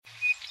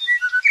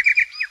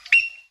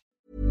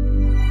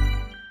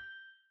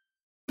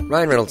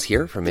Ryan Reynolds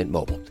here from Mint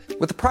Mobile.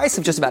 With the price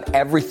of just about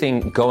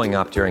everything going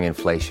up during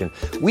inflation,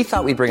 we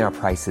thought we'd bring our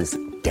prices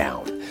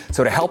down.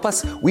 So to help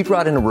us, we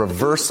brought in a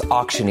reverse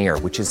auctioneer,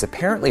 which is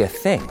apparently a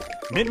thing.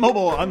 Mint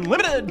Mobile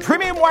Unlimited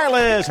Premium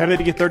Wireless. How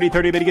to get 30,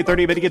 30, bit to get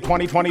 30, bit to get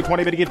 20, 20,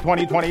 20, bit to get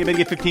 20, 20, bit to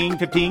get 15,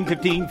 15,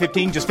 15,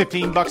 15, just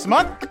 $15 a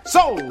month?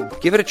 Sold!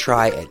 Give it a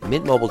try at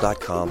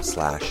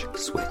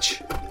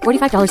mintmobile.com/switch.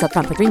 $45 up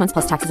front for 3 months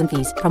plus taxes and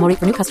fees. Promo rate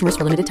for new customers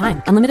for limited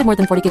time. Unlimited more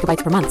than 40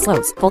 gigabytes per month.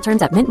 Slows full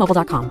terms at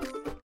mintmobile.com.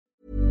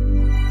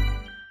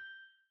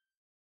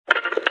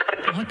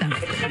 What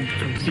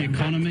the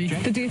economy?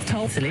 The death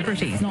toll,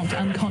 celebrities, not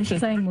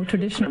unconscious, saying more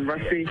traditional.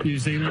 Rugby, New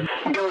Zealand.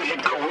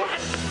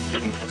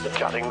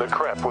 Cutting the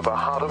crap with a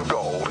heart of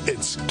gold.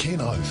 It's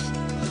Ken Oath.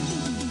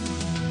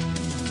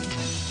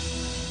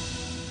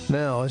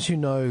 Now, as you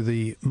know,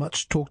 the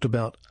much talked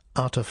about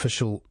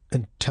artificial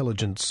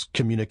intelligence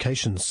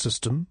communications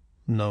system,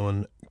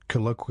 known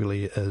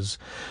colloquially as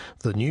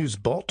the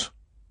Newsbot,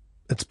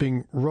 it's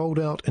being rolled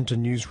out into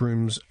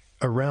newsrooms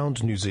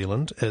around New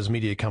Zealand as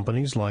media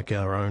companies like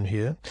our own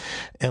here,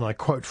 and I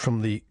quote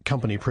from the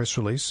company press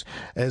release,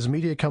 as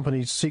media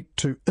companies seek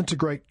to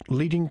integrate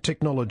leading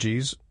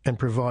technologies and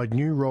provide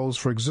new roles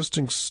for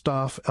existing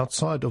staff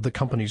outside of the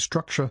company's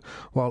structure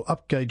while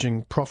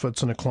upgauging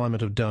profits in a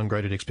climate of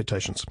downgraded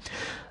expectations.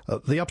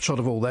 The upshot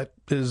of all that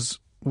is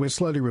we're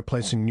slowly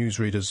replacing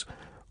newsreaders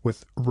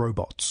with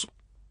robots.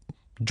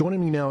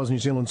 Joining me now is New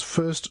Zealand's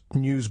first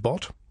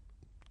newsbot,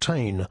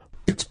 Tane.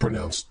 It's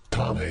pronounced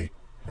Tane.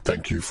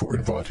 Thank you for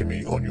inviting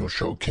me on your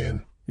show,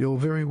 Ken. You're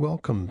very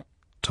welcome,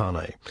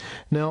 Tane.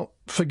 Now,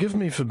 forgive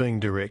me for being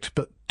direct,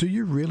 but do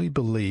you really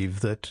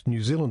believe that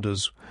New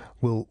Zealanders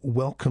will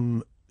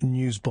welcome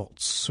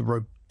newsbots,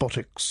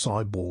 robotic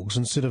cyborgs,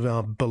 instead of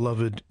our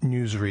beloved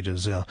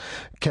newsreaders, our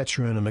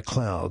Catriona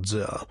McLeods,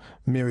 our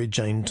Mary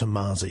Jane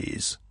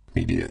Tomazis?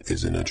 Media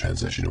is in a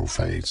transitional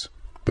phase,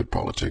 but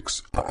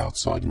politics are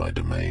outside my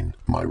domain.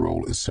 My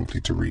role is simply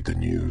to read the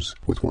news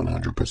with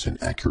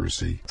 100%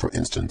 accuracy. For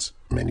instance,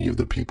 many of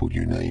the people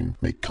you name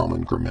make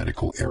common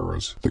grammatical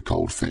errors. The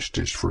cold fish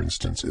dish, for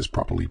instance, is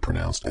properly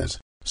pronounced as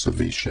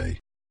ceviche,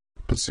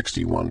 but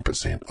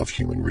 61% of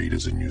human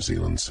readers in New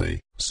Zealand say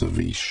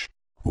ceviche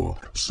or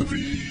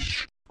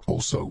ceviche.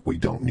 Also, we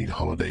don't need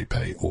holiday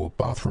pay or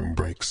bathroom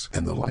breaks,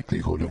 and the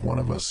likelihood of one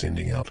of us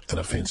sending out an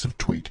offensive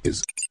tweet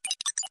is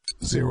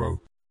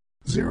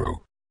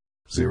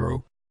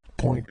 0.009.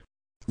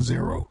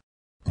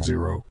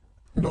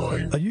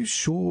 Are you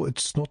sure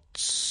it's not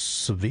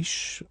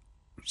ceviche?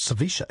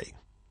 Ceviche?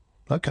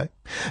 Okay.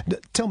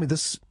 Tell me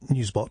this,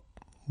 Newsbot.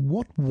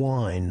 What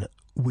wine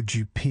would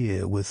you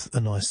pair with a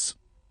nice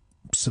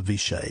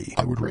ceviche?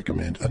 I would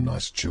recommend a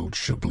nice chilled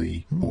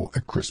Chablis or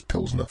a crisp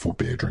Pilsner for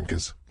beer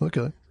drinkers.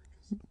 Okay.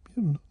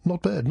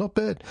 Not bad, not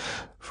bad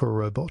for a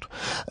robot.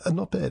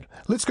 Not bad.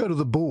 Let's go to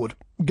the board.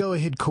 Go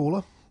ahead,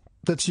 caller.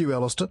 That's you,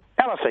 Alistair.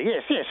 Alistair,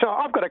 yes. So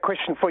I've got a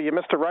question for you,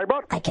 Mr.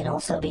 Robot. I can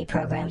also be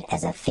programmed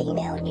as a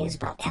female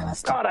newsbot,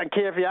 Alistair. I don't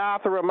care if you're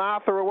Arthur or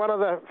Martha or one of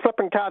the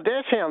flipping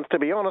Kardashians, to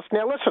be honest.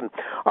 Now, listen,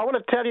 I want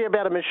to tell you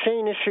about a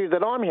machine issue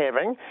that I'm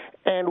having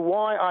and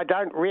why I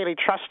don't really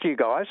trust you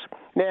guys.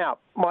 Now,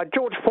 my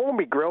George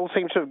Formby grill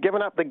seems to have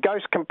given up the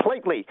ghost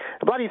completely.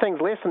 The bloody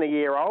thing's less than a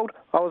year old.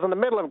 I was in the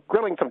middle of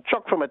grilling some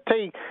chook from a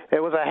tea.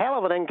 It was a hell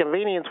of an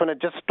inconvenience when it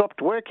just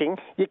stopped working.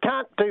 You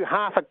can't do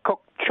half a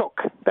cooked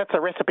chook. That's a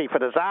recipe for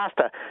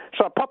disaster.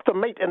 So I popped the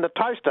meat in the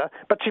toaster,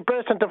 but she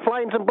burst into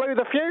flames and blew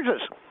the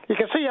fuses. You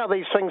can see how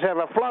these things have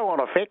a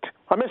flow-on effect.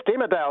 I missed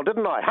Emmerdale,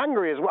 didn't I?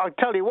 Hungry as well. I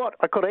tell you what,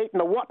 I could have eaten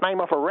the what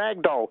name off a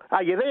rag doll.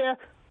 Are you there?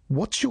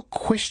 What's your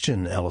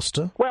question,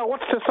 Alistair? Well,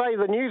 what's to say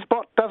the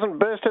Newsbot doesn't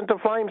burst into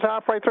flames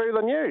halfway through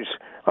the news?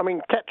 I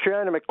mean,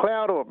 Catriona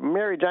McLeod or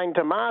Mary Jane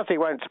Tomasi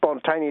won't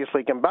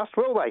spontaneously combust,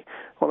 will they?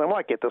 Well, they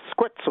might get the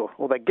squits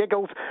or the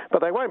giggles,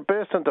 but they won't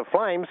burst into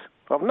flames.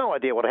 I've no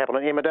idea what happened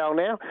at Emmerdale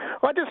now.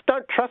 I just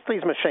don't trust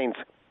these machines.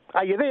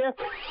 Are you there?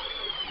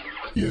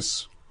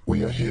 Yes,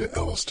 we are here,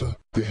 Alistair.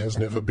 There has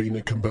never been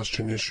a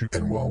combustion issue,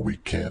 and while we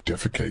can't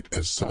defecate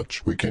as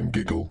such, we can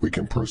giggle, we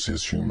can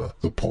process humour.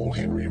 The Paul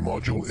Henry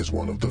module is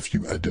one of the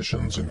few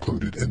additions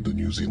included in the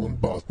New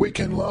Zealand bot. We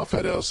can laugh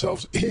at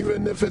ourselves,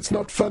 even if it's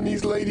not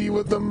funny's lady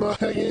with the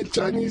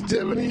Chinese,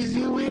 Japanese,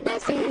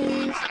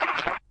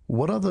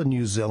 What other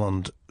New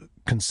Zealand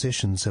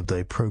concessions have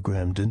they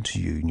programmed into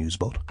you,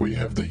 Newsbot? We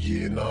have the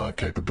yeah nah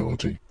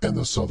capability, and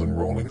the southern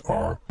rolling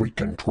R. We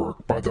can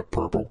twerk by the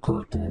purple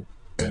curtain,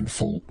 and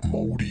full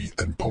Māori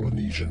and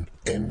Polynesian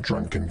and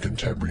drunken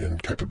Cantabrian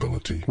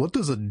capability. What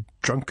does a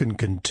drunken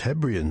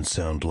Cantabrian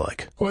sound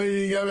like? Well,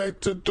 you go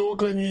back to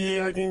Auckland,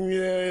 I can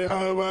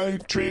homo,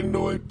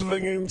 trendoid,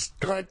 blinging,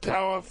 sky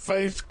tower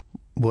face.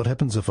 What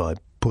happens if I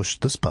push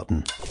this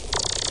button?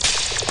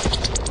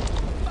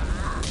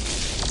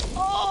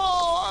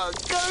 Oh,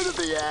 go to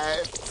the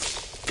air.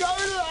 Go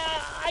to the...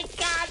 I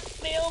can't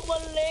feel my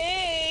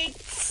legs.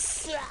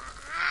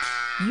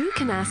 You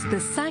can ask the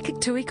Psychic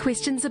Tui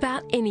questions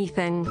about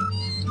anything.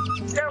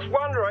 Just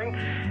wondering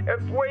if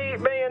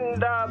me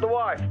and the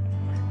wife,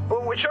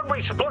 Well, should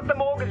we split the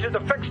mortgage into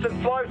fixed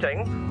and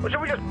floating, or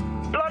should we just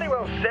bloody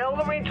well sell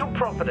the rental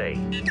property?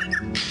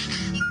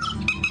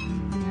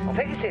 I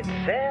think he said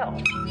sell.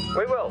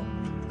 We will.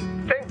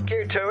 Thank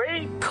you,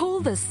 Tui. Call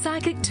the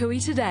Psychic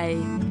Tui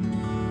today.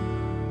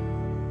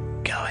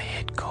 Go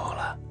ahead,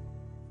 caller.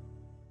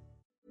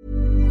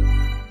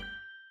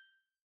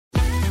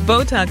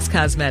 Botox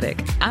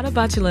Cosmetic, out of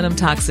botulinum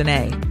toxin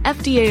A,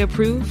 FDA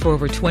approved for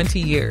over 20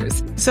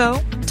 years. So,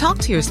 talk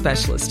to your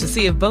specialist to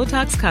see if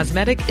Botox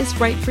Cosmetic is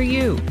right for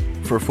you.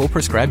 For full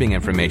prescribing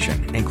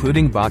information,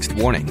 including boxed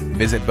warning,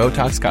 visit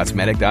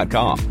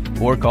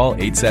BotoxCosmetic.com or call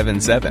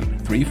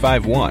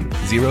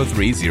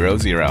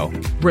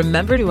 877-351-0300.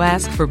 Remember to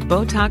ask for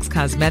Botox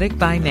Cosmetic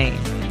by name.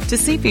 To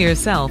see for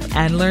yourself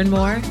and learn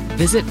more,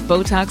 visit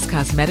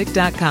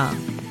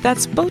BotoxCosmetic.com.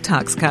 That's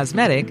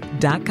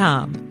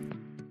BotoxCosmetic.com.